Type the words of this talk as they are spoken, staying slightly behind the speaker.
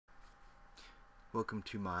Welcome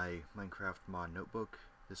to my Minecraft mod notebook.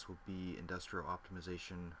 This will be Industrial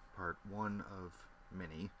Optimization Part 1 of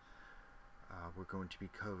many. We're going to be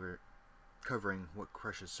covering what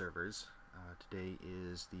crushes servers. Today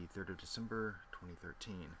is the 3rd of December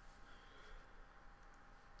 2013.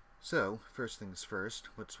 So, first things first,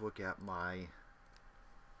 let's look at my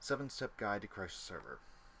 7-step guide to crush a server.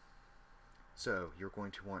 So, you're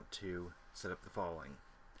going to want to set up the following.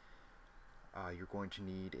 You're going to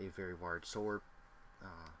need a very large solar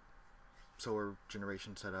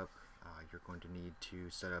generation setup. You're going to need to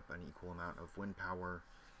set up an equal amount of wind power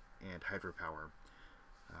and hydropower,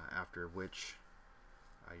 after which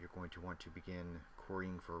you're going to want to begin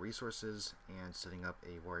quarrying for resources and setting up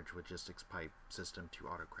a large logistics pipe system to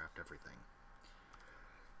autocraft everything.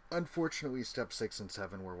 Unfortunately, step 6 and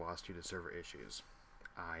 7 were lost due to server issues.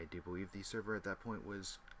 I do believe the server at that point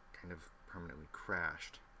was kind of permanently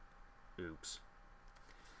crashed. Oops.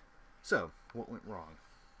 So, what went wrong?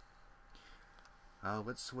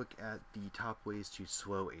 Let's look at the top ways to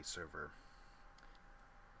slow a server.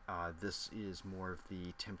 This is more of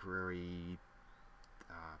the temporary,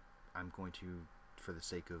 I'm going to, for the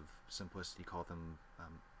sake of simplicity, call them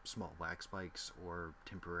small lag spikes or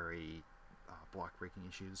temporary block breaking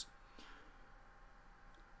issues.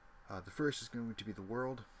 The first is going to be the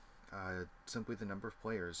world, simply the number of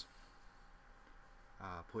players.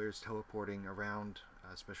 Players teleporting around,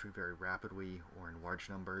 especially very rapidly or in large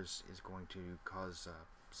numbers, is going to cause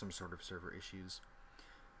some sort of server issues.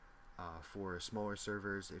 For smaller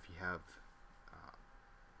servers, if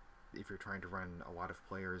you're trying to run a lot of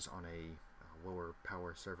players on a lower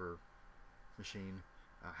power server machine,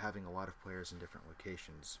 having a lot of players in different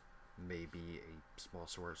locations may be a small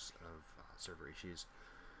source of server issues.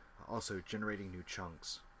 Also, generating new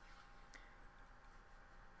chunks.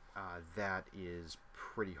 That is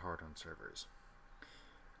pretty hard on servers.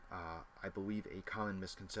 I believe a common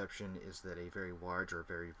misconception is that a very large or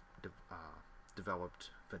very developed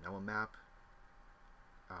vanilla map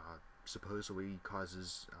supposedly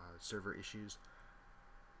causes server issues.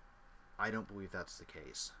 I don't believe that's the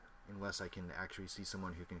case, unless I can actually see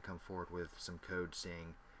someone who can come forward with some code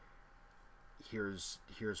saying, here's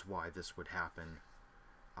why this would happen.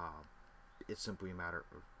 It's simply a matter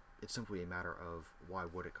of why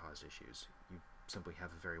would it cause issues. You simply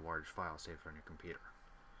have a very large file saved on your computer.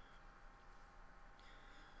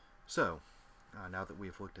 So, now that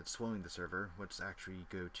we've looked at slowing the server, let's actually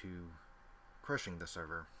go to crushing the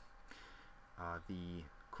server. The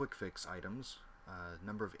quick fix items,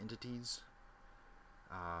 number of entities,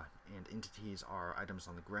 and entities are items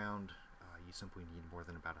on the ground. You simply need more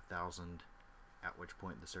than about 1,000, at which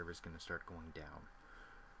point the server is going to start going down.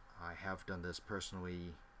 I have done this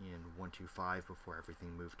personally in 1.2.5 before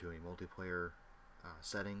everything moved to a multiplayer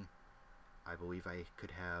setting. I believe I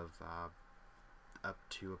could have up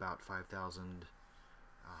to about 5,000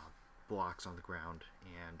 blocks on the ground,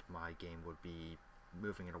 and my game would be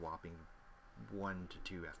moving at a whopping 1 to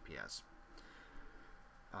 2 FPS.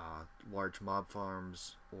 Large mob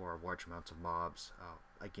farms or large amounts of mobs,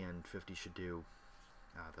 again, 50 should do.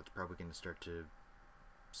 That's probably going to start to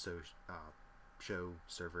show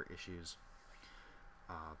server issues.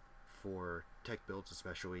 For tech builds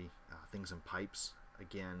especially, things in pipes,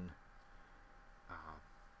 again,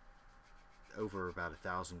 over about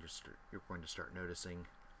 1,000 you're going to start noticing.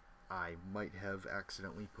 I might have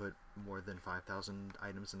accidentally put more than 5,000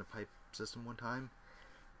 items in a pipe system one time.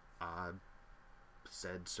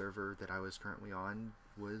 Said server that I was currently on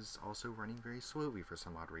was also running very slowly for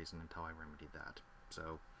some odd reason until I remedied that.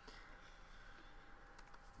 So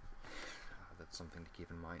that's something to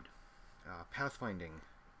keep in mind. Pathfinding.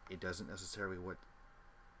 It doesn't necessarily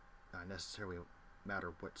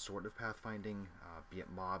matter what sort of pathfinding, be it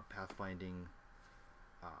mob pathfinding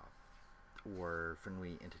or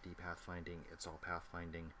friendly entity pathfinding. It's all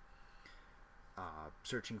pathfinding.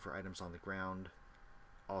 Searching for items on the ground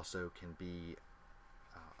also can be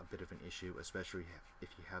a bit of an issue, especially if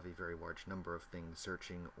you have a very large number of things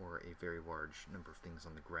searching or a very large number of things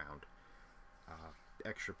on the ground.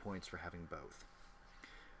 Extra points for having both.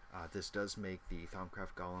 This does make the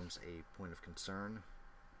Thaumcraft golems a point of concern,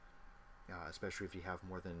 especially if you have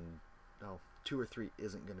more than, 2 or 3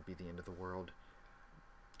 isn't going to be the end of the world.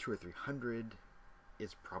 200 or 300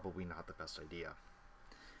 is probably not the best idea.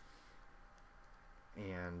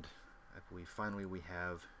 And I believe finally we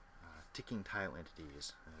have ticking tile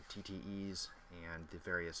entities, TTEs, and the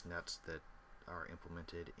various nets that are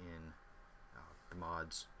implemented in the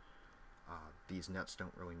mods. These nets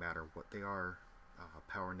don't really matter what they are.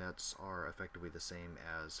 Power nets are effectively the same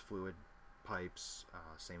as fluid pipes,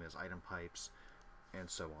 same as item pipes, and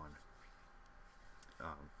so on.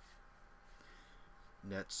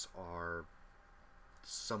 Nets are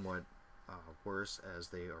somewhat worse, as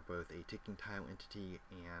they are both a ticking tile entity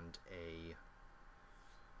and a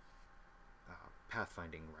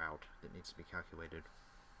pathfinding route that needs to be calculated.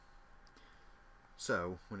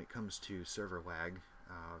 So, when it comes to server lag,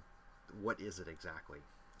 what is it exactly?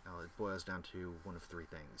 It boils down to one of three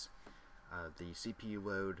things. The CPU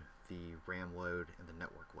load, the RAM load, and the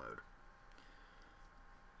network load.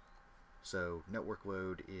 So, network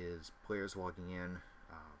load is players logging in.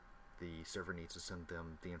 The server needs to send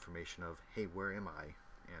them the information of, hey, where am I,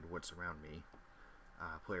 and what's around me.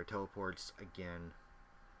 Player teleports, again,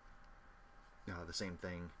 the same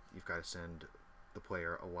thing. You've got to send the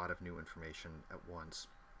player a lot of new information at once.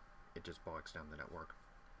 It just bogs down the network.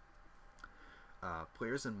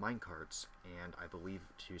 Players in minecarts, and I believe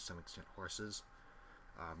to some extent horses.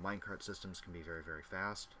 Minecart systems can be very, very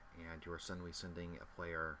fast, and you are suddenly sending a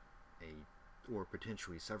player, or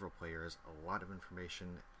potentially several players, a lot of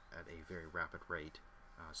information at a very rapid rate,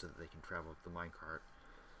 so that they can travel the minecart.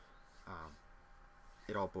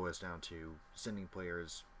 It all boils down to sending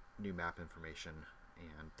players new map information,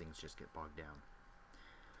 and things just get bogged down.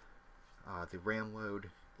 The RAM load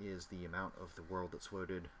is the amount of the world that's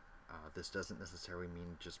loaded. This doesn't necessarily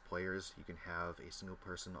mean just players. You can have a single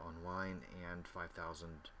person online and 5,000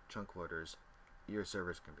 chunk loaders. Your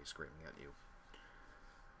server's going to be screaming at you.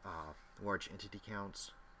 Large entity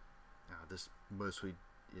counts. This mostly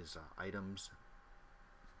is items,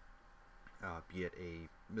 be it a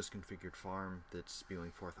misconfigured farm that's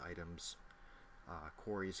spewing forth items.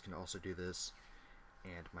 Quarries can also do this,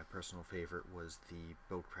 and my personal favorite was the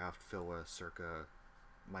Buildcraft Villa circa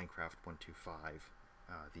Minecraft 1.2.5,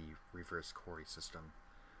 the reverse quarry system.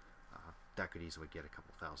 That could easily get a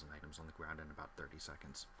couple thousand items on the ground in about 30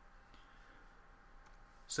 seconds.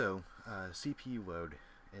 So, CPU load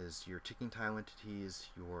is your ticking tile entities,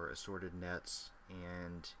 your assorted nets,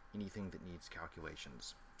 and anything that needs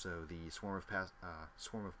calculations. So the swarm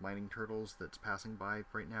of mining turtles that's passing by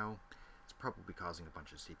right now, it's probably causing a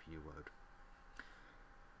bunch of CPU load.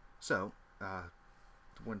 So,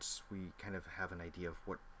 once we kind of have an idea of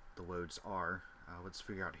what the loads are, let's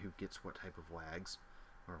figure out who gets what type of lags,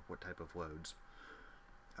 or what type of loads.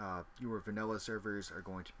 Your vanilla servers are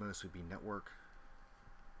going to mostly be network,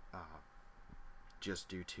 just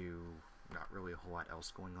due to not really a whole lot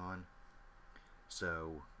else going on.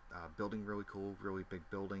 So, building really cool, really big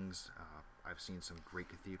buildings. I've seen some great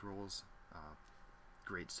cathedrals,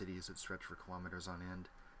 great cities that stretch for kilometers on end.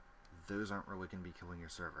 Those aren't really going to be killing your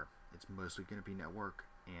server. It's mostly going to be network,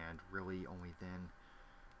 and really only then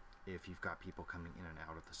if you've got people coming in and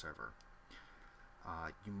out of the server.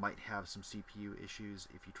 You might have some CPU issues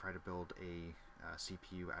if you try to build a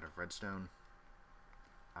CPU out of redstone.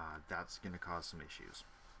 That's going to cause some issues.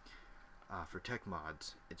 For tech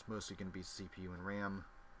mods, it's mostly going to be CPU and RAM.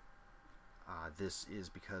 This is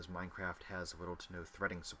because Minecraft has little to no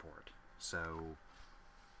threading support. So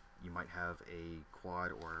you might have a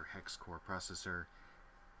quad or hex core processor,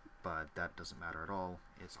 but that doesn't matter at all.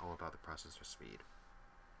 It's all about the processor speed.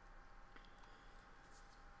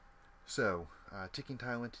 So, ticking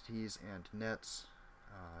tile entities and nets,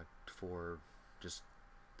 for just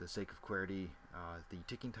the sake of clarity, the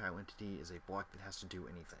ticking tile entity is a block that has to do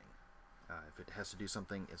anything. If it has to do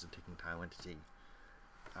something, it's a ticking tile entity.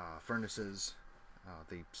 Furnaces,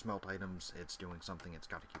 they smelt items, it's doing something, it's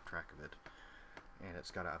got to keep track of it. And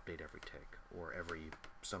it's got to update every tick, or every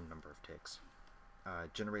some number of ticks.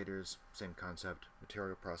 Generators, same concept.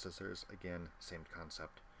 Material processors, again, same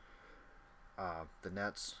concept. The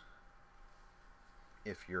nets,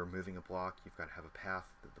 if you're moving a block, you've got to have a path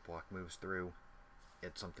that the block moves through.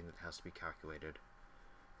 It's something that has to be calculated.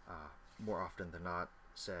 More often than not,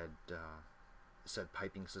 said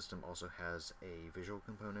piping system also has a visual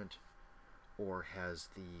component, or has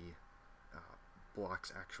the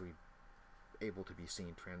blocks actually able to be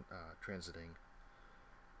seen transiting.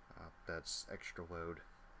 That's extra load.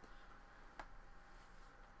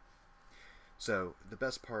 So the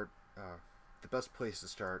best place to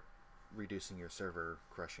start reducing your server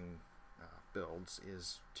crushing builds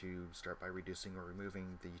is to start by reducing or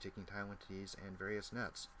removing the ticking tile entities and various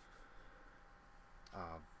nets.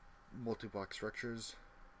 Multi-block structures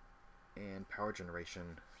and power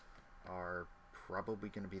generation are probably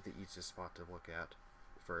going to be the easiest spot to look at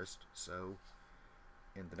first, so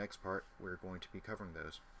in the next part we're going to be covering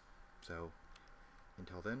those. So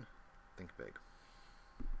until then, think big.